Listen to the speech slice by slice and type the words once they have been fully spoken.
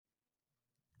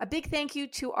A big thank you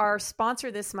to our sponsor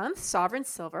this month, Sovereign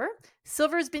Silver.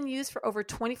 Silver has been used for over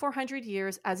 2,400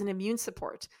 years as an immune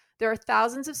support. There are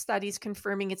thousands of studies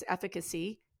confirming its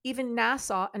efficacy. Even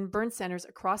NASA and burn centers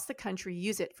across the country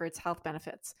use it for its health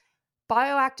benefits.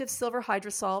 Bioactive silver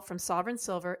hydrosol from Sovereign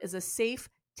Silver is a safe,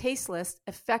 tasteless,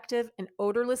 effective, and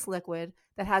odorless liquid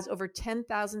that has over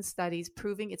 10,000 studies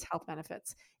proving its health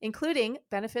benefits, including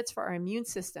benefits for our immune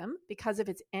system because of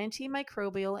its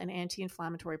antimicrobial and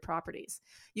anti-inflammatory properties.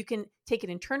 You can take it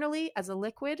internally as a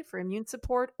liquid for immune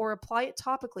support or apply it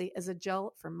topically as a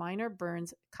gel for minor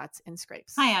burns, cuts, and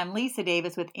scrapes. Hi, I'm Lisa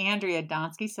Davis with Andrea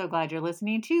Donsky. So glad you're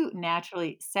listening to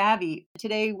Naturally Savvy.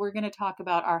 Today, we're going to talk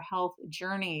about our health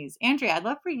journeys. Andrea, I'd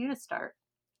love for you to start.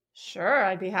 Sure,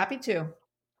 I'd be happy to.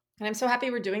 And I'm so happy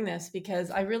we're doing this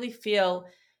because I really feel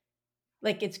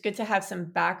like it's good to have some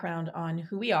background on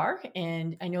who we are.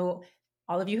 And I know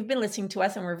all of you have been listening to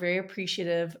us, and we're very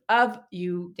appreciative of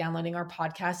you downloading our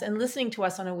podcast and listening to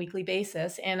us on a weekly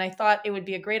basis. And I thought it would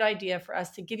be a great idea for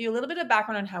us to give you a little bit of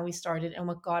background on how we started and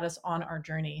what got us on our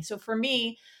journey. So for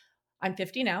me, I'm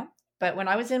 50 now, but when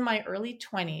I was in my early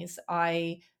 20s,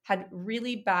 I had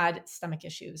really bad stomach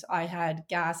issues. I had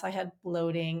gas, I had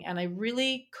bloating, and I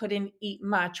really couldn't eat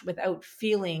much without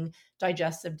feeling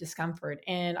digestive discomfort.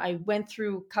 And I went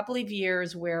through a couple of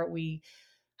years where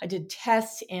I did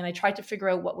tests and I tried to figure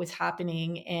out what was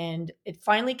happening. And it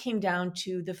finally came down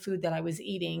to the food that I was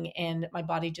eating, and my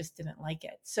body just didn't like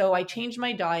it. So I changed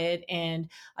my diet and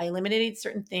I eliminated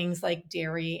certain things like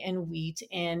dairy and wheat,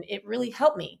 and it really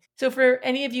helped me. So for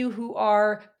any of you who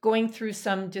are going through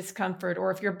some discomfort, or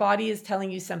if your body is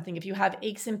telling you something, if you have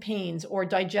aches and pains or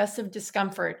digestive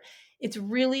discomfort, it's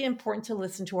really important to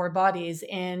listen to our bodies.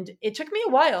 And it took me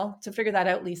a while to figure that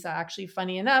out, Lisa, actually,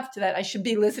 funny enough, to that I should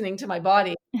be listening to my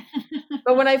body.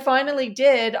 But when I finally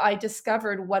did, I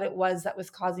discovered what it was that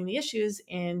was causing the issues,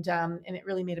 and it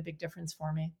really made a big difference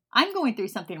for me. I'm going through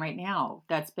something right now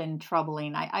that's been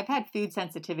troubling. I've had food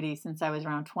sensitivity since I was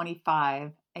around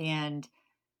 25, and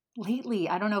lately,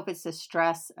 I don't know if it's the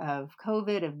stress of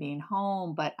COVID, of being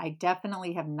home, but I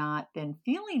definitely have not been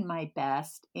feeling my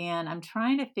best, and I'm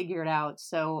trying to figure it out.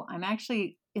 So I'm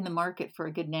actually in the market for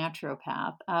a good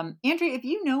naturopath. Andrea, if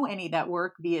you know any that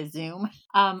work via Zoom,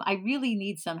 I really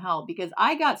need some help because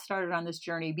I got started on this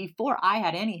journey before I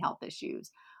had any health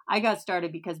issues. I got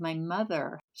started because my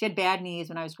mother, she had bad knees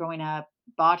when I was growing up,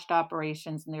 botched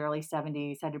operations in the early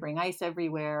 70s, had to bring ice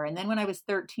everywhere. And then when I was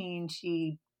 13,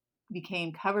 she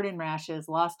became covered in rashes,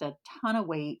 lost a ton of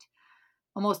weight.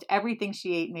 Almost everything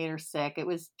she ate made her sick. It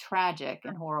was tragic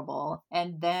and horrible.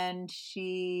 And then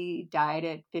she died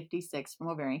at 56 from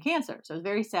ovarian cancer. So it was a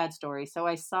very sad story. So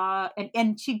I saw,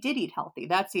 and she did eat healthy.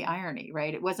 That's the irony,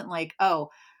 right? It wasn't like, oh,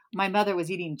 my mother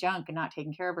was eating junk and not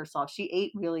taking care of herself. She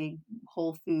ate really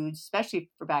whole foods, especially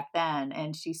for back then.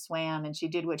 And she swam and she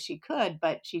did what she could,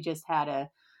 but she just had a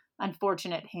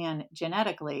unfortunate hand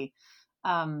genetically.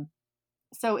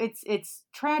 So it's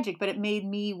tragic, but it made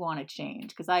me want to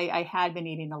change because I had been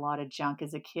eating a lot of junk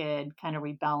as a kid, kind of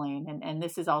rebelling. And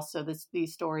this is also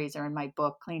these stories are in my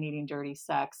book, Clean Eating, Dirty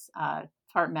Sex,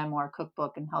 Heart Memoir,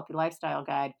 Cookbook, and Healthy Lifestyle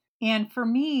Guide. And for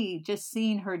me, just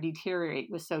seeing her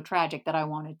deteriorate was so tragic that I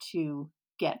wanted to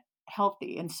get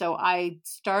healthy. And so I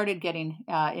started getting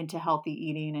into healthy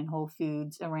eating and whole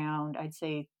foods around, I'd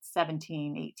say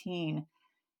 17, 18.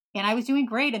 And I was doing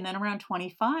great. And then around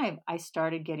 25, I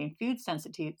started getting food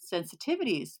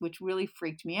sensitivities, which really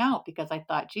freaked me out because I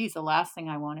thought, geez, the last thing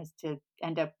I want is to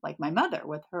end up like my mother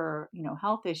with her,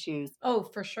 health issues. Oh,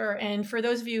 for sure. And for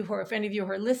those of you who are, if any of you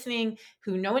who are listening,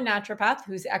 who know a naturopath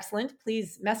who's excellent,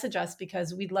 please message us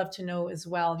because we'd love to know as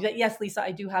well. Yes, Lisa,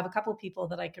 I do have a couple of people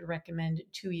that I could recommend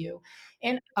to you.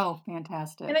 And oh,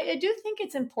 fantastic. And I do think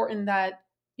it's important that,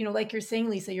 like you're saying,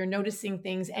 Lisa, you're noticing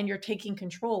things and you're taking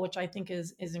control, which I think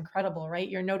is incredible, right?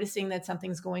 You're noticing that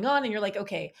something's going on and you're like,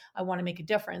 okay, I want to make a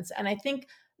difference. And I think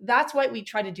that's what we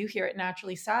try to do here at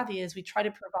Naturally Savvy is we try to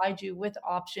provide you with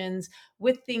options,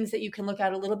 with things that you can look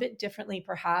at a little bit differently,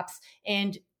 perhaps,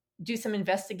 and do some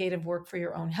investigative work for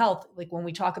your own health. Like when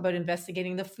we talk about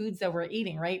investigating the foods that we're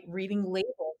eating, right? Reading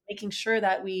labels, making sure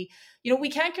that we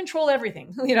can't control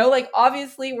everything, like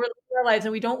obviously we're living our lives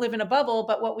and we don't live in a bubble,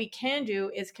 but what we can do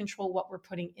is control what we're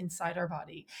putting inside our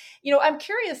body. I'm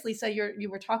curious, Lisa, you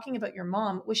were talking about your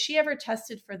mom. Was she ever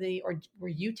tested or were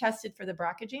you tested for the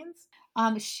BRCA genes?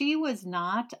 She was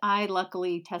not. I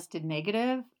luckily tested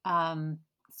negative.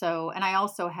 And I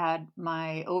also had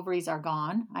my ovaries are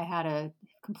gone. I had a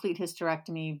complete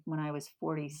hysterectomy when I was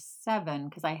 47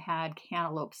 because I had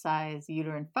cantaloupe-sized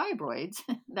uterine fibroids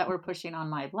that were pushing on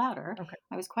my bladder. Okay.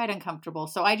 I was quite uncomfortable.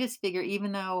 So I just figure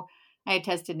even though I had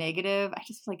tested negative. I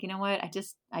just was like, you know what? I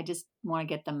just want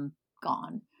to get them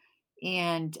gone.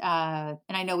 And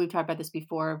I know we've talked about this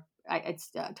before.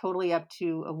 It's totally up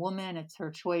to a woman. It's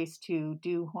her choice to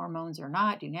do hormones or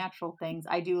not, do natural things.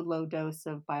 I do a low dose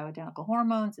of bioidentical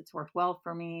hormones. It's worked well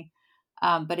for me.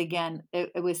 But again,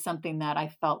 it was something that I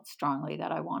felt strongly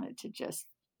that I wanted to just,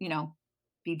 you know,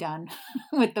 be done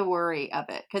with the worry of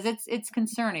it, because it's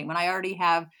concerning when I already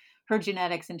have her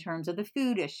genetics in terms of the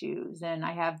food issues, and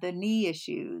I have the knee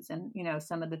issues, and you know,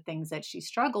 some of the things that she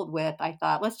struggled with. I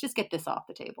thought, let's just get this off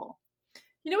the table.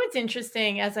 You know what's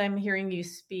interesting as I'm hearing you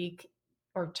speak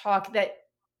or talk, that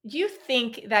do you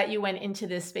think that you went into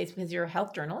this space because you're a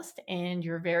health journalist and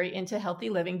you're very into healthy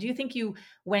living? Do you think you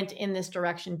went in this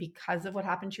direction because of what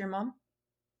happened to your mom?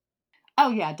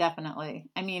 Oh yeah, definitely.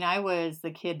 I mean, I was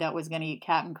the kid that was going to eat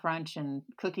Captain Crunch and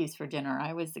cookies for dinner.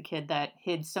 I was the kid that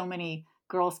hid so many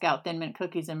Girl Scout Thin Mint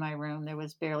cookies in my room. There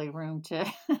was barely room to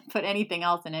put anything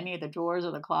else in any of the drawers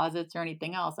or the closets or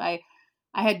anything else. I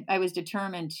was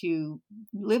determined to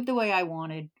live the way I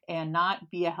wanted and not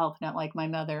be a health nut like my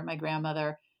mother, my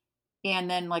grandmother. And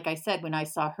then, like I said, when I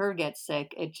saw her get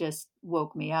sick, it just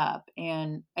woke me up.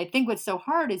 And I think what's so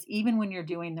hard is even when you're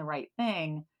doing the right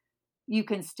thing, you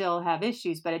can still have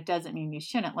issues, but it doesn't mean you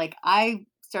shouldn't. Like I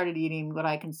started eating what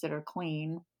I consider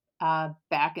clean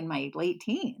back in my late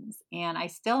teens, and I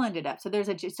still ended up.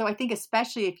 So I think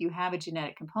especially if you have a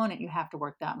genetic component, you have to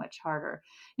work that much harder.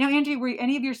 Now, Angie, were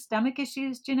any of your stomach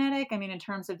issues genetic? I mean, in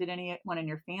terms of did anyone in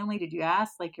your family, did you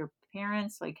ask like your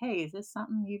parents, like, hey, is this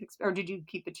something or did you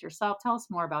keep it to yourself? Tell us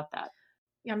more about that.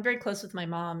 Yeah, I'm very close with my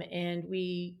mom, and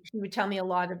she would tell me a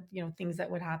lot of, things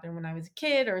that would happen when I was a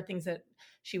kid, or things that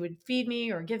she would feed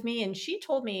me or give me. And she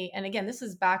told me, and again, this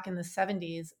is back in the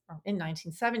 70s, or in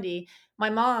 1970,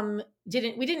 my mom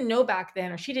we didn't know back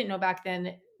then, or she didn't know back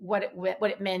then what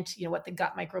it meant, what the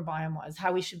gut microbiome was,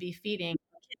 how we should be feeding.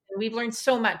 And we've learned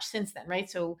so much since then, right?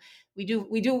 So we do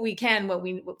what we can,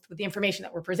 with the information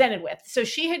that we're presented with. So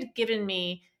she had given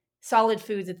me solid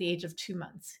foods at the age of 2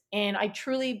 months. And I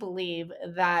truly believe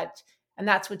that, and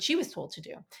that's what she was told to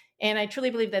do. And I truly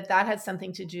believe that that had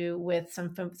something to do with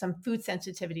some food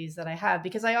sensitivities that I have,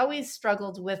 because I always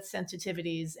struggled with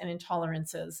sensitivities and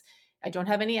intolerances. I don't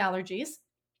have any allergies,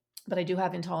 but I do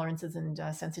have intolerances and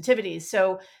sensitivities.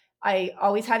 So I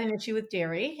always had an issue with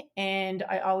dairy, and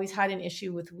I always had an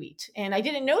issue with wheat. And I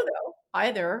didn't know, though,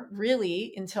 either,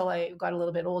 really, until I got a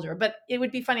little bit older. But it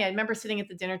would be funny. I remember sitting at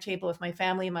the dinner table with my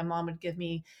family, and my mom would give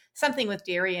me something with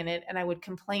dairy in it, and I would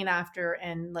complain after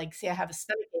and like say I have a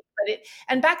stomach ache.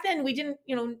 And back then we didn't,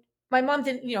 my mom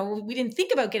didn't, we didn't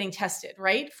think about getting tested,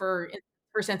 right, for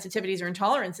sensitivities or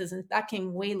intolerances, and that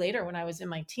came way later when I was in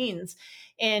my teens.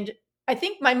 And I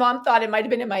think my mom thought it might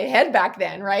have been in my head back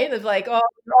then, right? It's like, oh,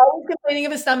 you're always complaining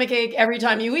of a stomach ache every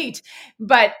time you eat.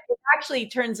 But it actually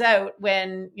turns out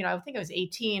when, I think I was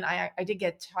 18, I did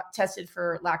get tested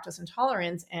for lactose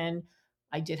intolerance, and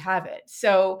I did have it.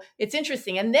 So it's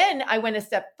interesting. And then I went a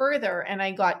step further and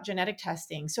I got genetic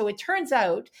testing. So it turns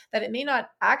out that it may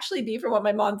not actually be from what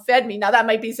my mom fed me. Now that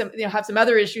might be have some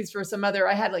other issues for some other,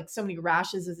 I had like so many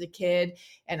rashes as a kid,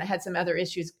 and I had some other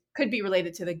issues, could be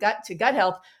related to to gut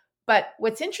health. But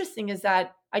what's interesting is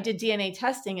that I did DNA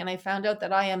testing and I found out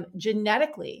that I am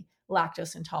genetically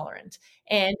lactose intolerant.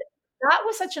 And that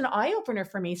was such an eye opener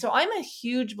for me. So I'm a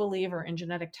huge believer in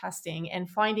genetic testing and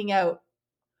finding out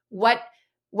what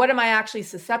what am I actually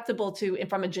susceptible to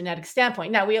from a genetic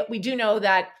standpoint. Now we do know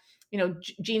that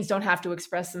genes don't have to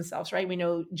express themselves, right? We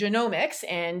know genomics,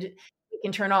 and we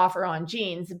can turn off or on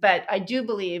genes, but I do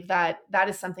believe that that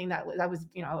is something that was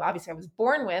obviously I was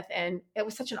born with, and it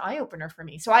was such an eye opener for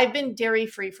me. So I've been dairy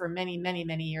free for many many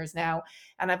many years now,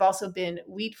 and I've also been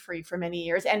wheat free for many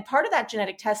years. And part of that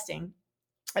genetic testing,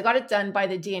 I got it done by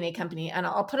the DNA company, and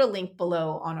I'll put a link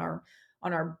below on our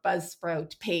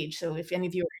Buzzsprout page. So if any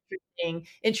of you are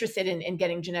interested in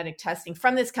getting genetic testing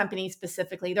from this company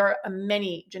specifically, there are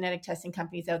many genetic testing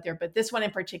companies out there, but this one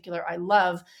in particular I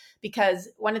love, because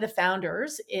one of the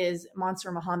founders is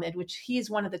Mansour Mohammed, which he's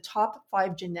one of the top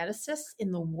 5 geneticists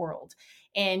in the world.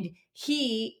 And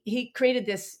he created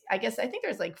this, I think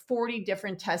there's like 40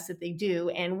 different tests that they do,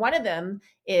 and one of them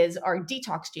is our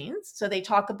detox genes. So they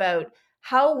talk about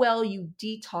how well you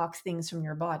detox things from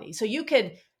your body. So you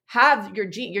could have your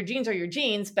genes are your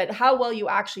genes, but how well you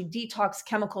actually detox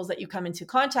chemicals that you come into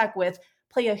contact with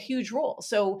play a huge role.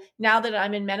 So now that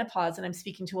I'm in menopause and I'm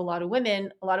speaking to a lot of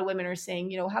women are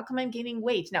saying, how come I'm gaining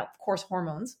weight? Now, of course,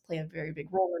 hormones play a very big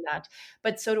role in that,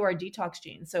 but so do our detox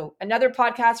genes. So another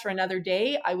podcast for another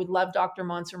day. I would love Dr.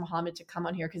 Mansour Mohammed to come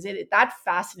on here because that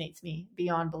fascinates me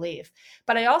beyond belief.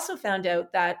 But I also found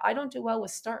out that I don't do well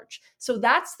with starch. So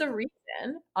that's the reason.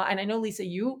 And I know, Lisa,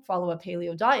 you follow a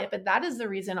paleo diet, but that is the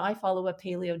reason I follow a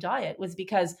paleo diet, was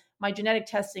because my genetic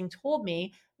testing told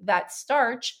me that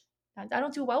starch, I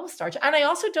don't do well with starch. And I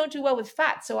also don't do well with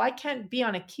fat. So I can't be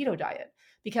on a keto diet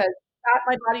because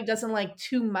my body doesn't like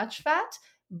too much fat.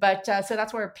 But so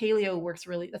that's why paleo works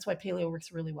really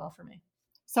well for me.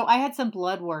 So I had some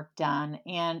blood work done,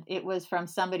 and it was from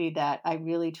somebody that I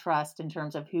really trust in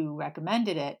terms of who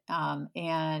recommended it.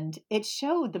 And it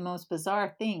showed the most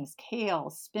bizarre things: kale,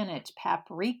 spinach,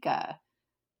 paprika,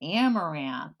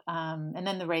 amaranth, and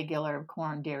then the regular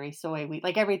corn, dairy, soy, wheat,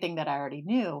 like everything that I already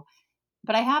knew.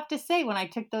 But I have to say, when I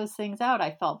took those things out,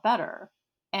 I felt better.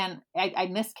 And I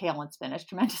miss kale and spinach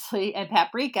tremendously. And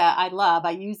paprika, I love.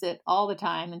 I use it all the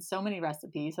time in so many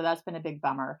recipes. So that's been a big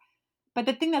bummer. But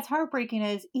the thing that's heartbreaking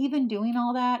is, even doing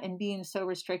all that and being so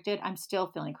restricted, I'm still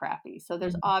feeling crappy. So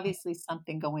there's obviously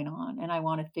something going on, and I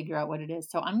want to figure out what it is.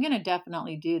 So I'm going to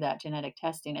definitely do that genetic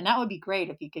testing. And that would be great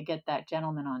if you could get that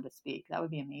gentleman on to speak. That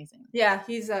would be amazing. Yeah,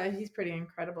 he's pretty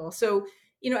incredible. So,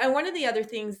 and one of the other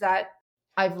things that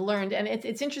I've learned, and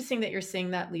it's interesting that you're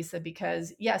saying that, Lisa,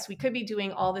 because yes, we could be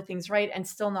doing all the things right and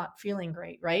still not feeling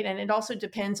great, right? And it also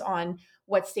depends on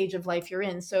what stage of life you're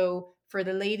in. So for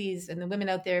the ladies and the women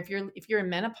out there, if you're in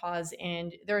menopause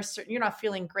and you're not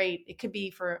feeling great, it could be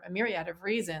for a myriad of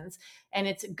reasons. And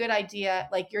it's a good idea,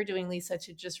 like you're doing, Lisa,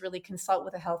 to just really consult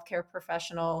with a healthcare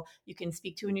professional. You can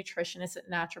speak to a nutritionist,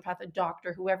 a naturopath, a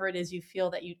doctor, whoever it is you feel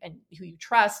that and who you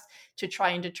trust, to try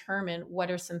and determine what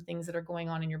are some things that are going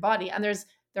on in your body. And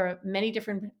there are many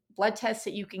different blood tests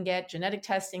that you can get, genetic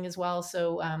testing as well.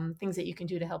 So things that you can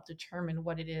do to help determine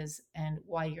what it is and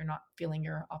why you're not feeling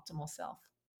your optimal self.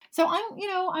 So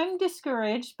I'm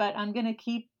discouraged, but I'm going to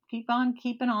keep on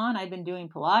keeping on. I've been doing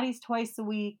Pilates twice a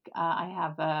week. I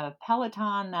have a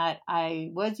Peloton that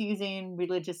I was using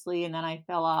religiously, and then I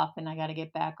fell off, and I got to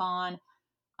get back on.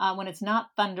 When it's not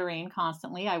thundering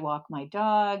constantly, I walk my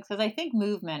dogs, because I think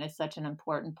movement is such an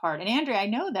important part. And Andrea, I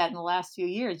know that in the last few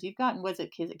years you've gotten, is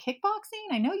it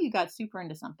kickboxing? I know you got super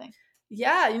into something.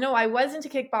 Yeah, I was into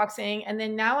kickboxing, and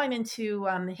then now I'm into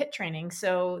HIIT training.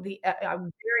 So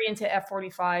I'm very into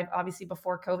F45. Obviously,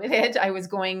 before COVID hit, I was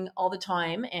going all the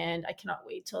time, and I cannot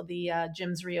wait till the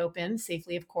gyms reopen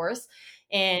safely, of course.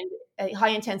 And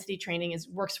high intensity training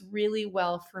works really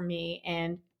well for me,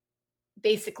 and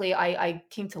basically I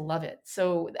came to love it.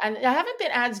 So, and I haven't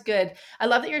been as good. I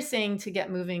love that you're saying to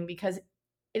get moving, because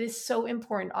it is so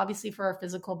important, obviously, for our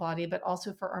physical body, but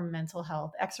also for our mental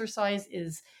health. Exercise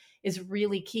is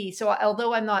really key. So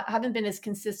although haven't been as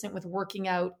consistent with working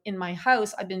out in my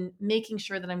house, I've been making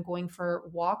sure that I'm going for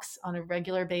walks on a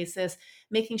regular basis,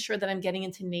 making sure that I'm getting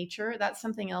into nature. That's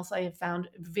something else I have found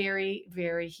very,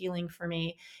 very healing for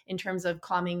me in terms of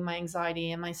calming my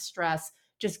anxiety and my stress.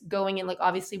 Just going in, like,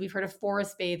 obviously we've heard of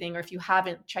forest bathing, or if you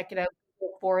haven't, check it out.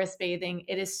 Forest bathing.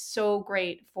 It is so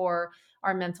great for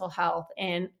our mental health,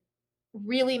 and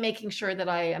really making sure that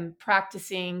I am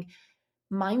practicing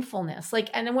mindfulness. Like,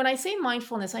 and when I say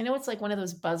mindfulness, I know it's like one of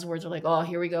those buzzwords, or like, oh,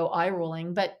 here we go, eye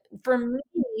rolling. But for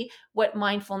me, what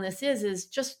mindfulness is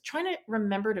just trying to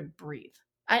remember to breathe.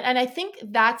 And I think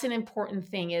that's an important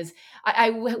thing. Is I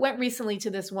went recently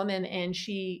to this woman, and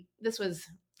this was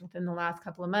within the last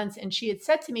couple of months, and she had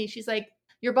said to me, she's like,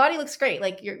 your body looks great.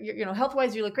 Like, you're health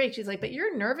wise, you look great. She's like, but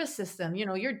your nervous system,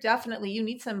 you're definitely, you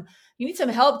need some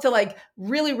help to like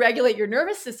really regulate your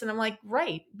nervous system. I'm like,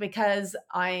 right. Because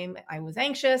I was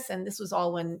anxious, and this was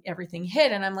all when everything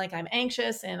hit. And I'm like, I'm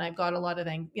anxious, and I've got a lot of,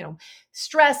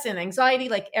 stress and anxiety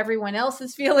like everyone else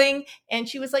is feeling. And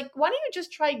she was like, why don't you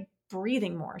just try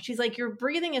breathing more? She's like, your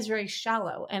breathing is very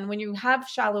shallow. And when you have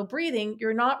shallow breathing,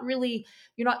 you're not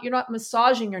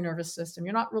massaging your nervous system.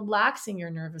 You're not relaxing your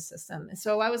nervous system.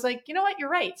 So I was like, you know what? You're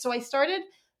right. So I started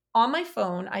on my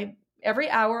phone. Every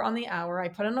hour on the hour, I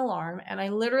put an alarm, and I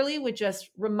literally would just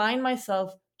remind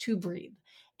myself to breathe.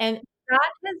 And that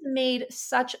has made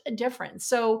such a difference.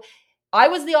 So I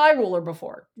was the eye roller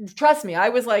before. Trust me, I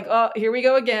was like, oh, here we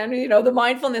go again, the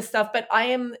mindfulness stuff. But I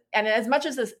am, and as much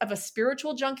as of a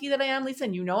spiritual junkie that I am, Lisa,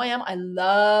 and I am, I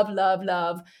love, love,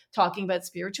 love talking about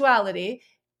spirituality.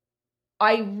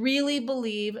 I really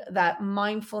believe that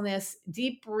mindfulness,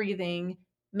 deep breathing,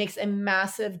 makes a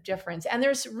massive difference. And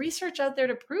there's research out there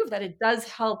to prove that it does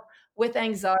help with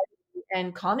anxiety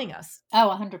and calming us.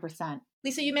 Oh, 100%.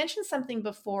 Lisa, you mentioned something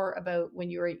before about when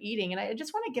you were eating, and I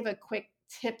just want to give a quick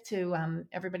tip to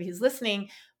everybody who's listening,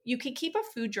 you could keep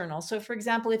a food journal. So, for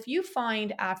example, if you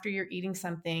find after you're eating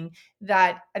something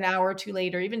that an hour or two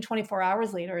later, even 24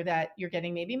 hours later, that you're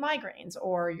getting maybe migraines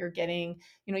or you're getting,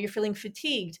 you're feeling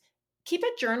fatigued, keep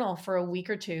a journal for a week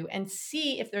or two and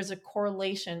see if there's a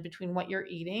correlation between what you're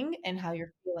eating and how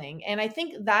you're feeling. And I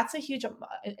think that's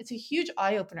it's a huge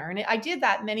eye opener. And I did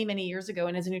that many, many years ago.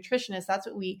 And as a nutritionist, that's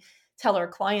what we tell our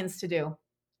clients to do.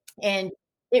 And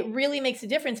it really makes a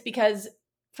difference because,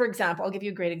 for example, I'll give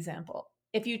you a great example.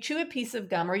 If you chew a piece of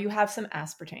gum or you have some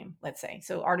aspartame, let's say,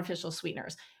 so artificial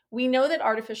sweeteners, we know that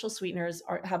artificial sweeteners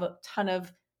have a ton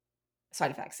of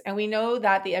side effects. And we know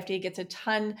that the FDA gets a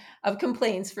ton of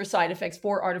complaints for side effects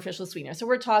for artificial sweeteners. So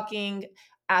we're talking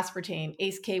aspartame,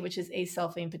 ACE-K, which is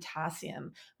acesulfame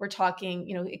potassium. We're talking,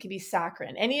 it could be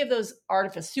saccharin, any of those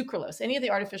sucralose, any of the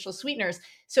artificial sweeteners.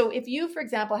 So if you, for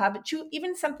example, chew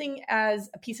even something as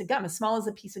a piece of gum, as small as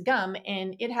a piece of gum,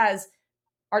 and it has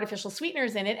artificial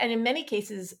sweeteners in it. And in many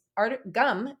cases,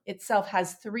 gum itself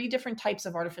has 3 different types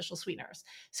of artificial sweeteners.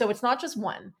 So it's not just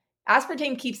one.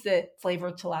 Aspartame keeps the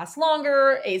flavor to last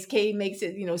longer. ACE-K makes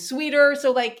it, sweeter.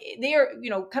 So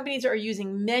companies are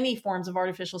using many forms of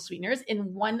artificial sweeteners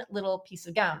in one little piece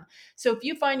of gum. So if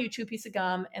you find you chew a piece of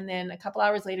gum and then a couple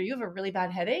hours later you have a really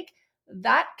bad headache,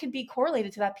 that could be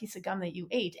correlated to that piece of gum that you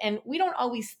ate. And we don't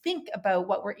always think about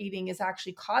what we're eating is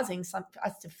actually causing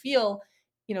us to feel,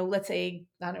 let's say,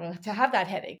 I don't know, to have that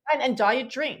headache. And diet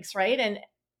drinks, right? And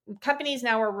companies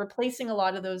now are replacing a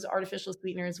lot of those artificial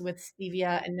sweeteners with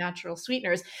stevia and natural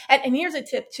sweeteners. And here's a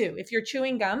tip too. If you're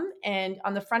chewing gum and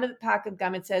on the front of the pack of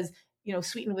gum, it says,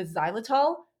 sweetened with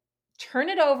xylitol, turn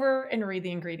it over and read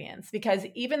the ingredients, because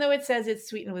even though it says it's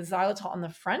sweetened with xylitol on the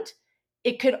front,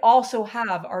 it could also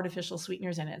have artificial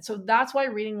sweeteners in it. So that's why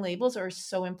reading labels are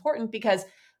so important, because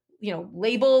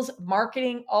labels,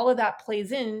 marketing, all of that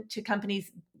plays into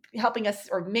companies helping us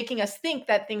or making us think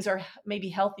that things are maybe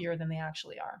healthier than they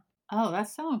actually are. Oh,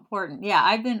 that's so important. Yeah,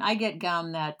 I get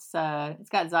gum that's it's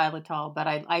got xylitol, but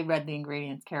I read the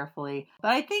ingredients carefully.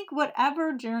 But I think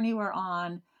whatever journey we're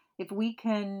on, if we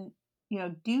can,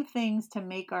 do things to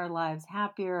make our lives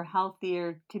happier,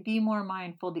 healthier, to be more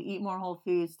mindful, to eat more whole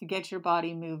foods, to get your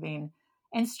body moving,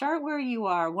 and start where you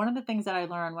are. One of the things that I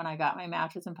learned when I got my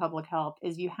master's in public health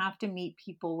is you have to meet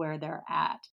people where they're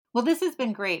at. Well, this has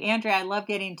been great. Andrea, I love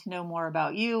getting to know more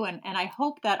about you, and I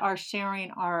hope that our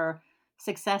sharing our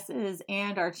successes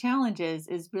and our challenges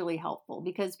is really helpful,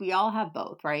 because we all have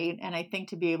both, right? And I think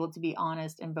to be able to be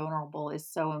honest and vulnerable is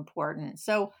so important.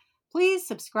 So please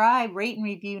subscribe, rate, and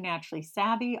review Naturally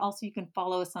Savvy. Also, you can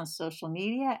follow us on social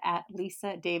media at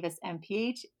Lisa Davis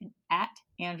MPH, at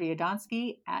Andrea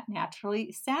Donsky, at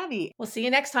Naturally Savvy. We'll see you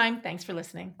next time. Thanks for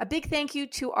listening. A big thank you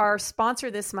to our sponsor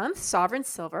this month, Sovereign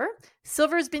Silver.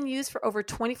 Silver has been used for over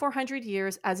 2,400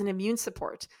 years as an immune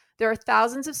support. There are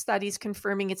thousands of studies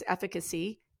confirming its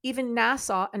efficacy. Even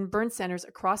NASA and burn centers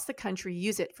across the country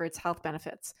use it for its health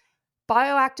benefits.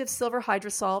 Bioactive silver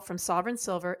hydrosol from Sovereign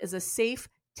Silver is a safe,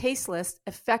 tasteless,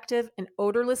 effective, and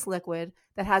odorless liquid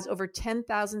that has over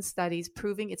 10,000 studies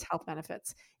proving its health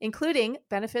benefits, including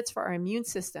benefits for our immune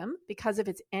system because of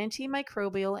its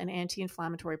antimicrobial and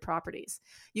anti-inflammatory properties.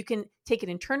 You can take it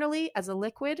internally as a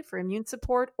liquid for immune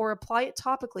support or apply it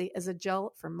topically as a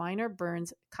gel for minor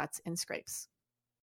burns, cuts, and scrapes.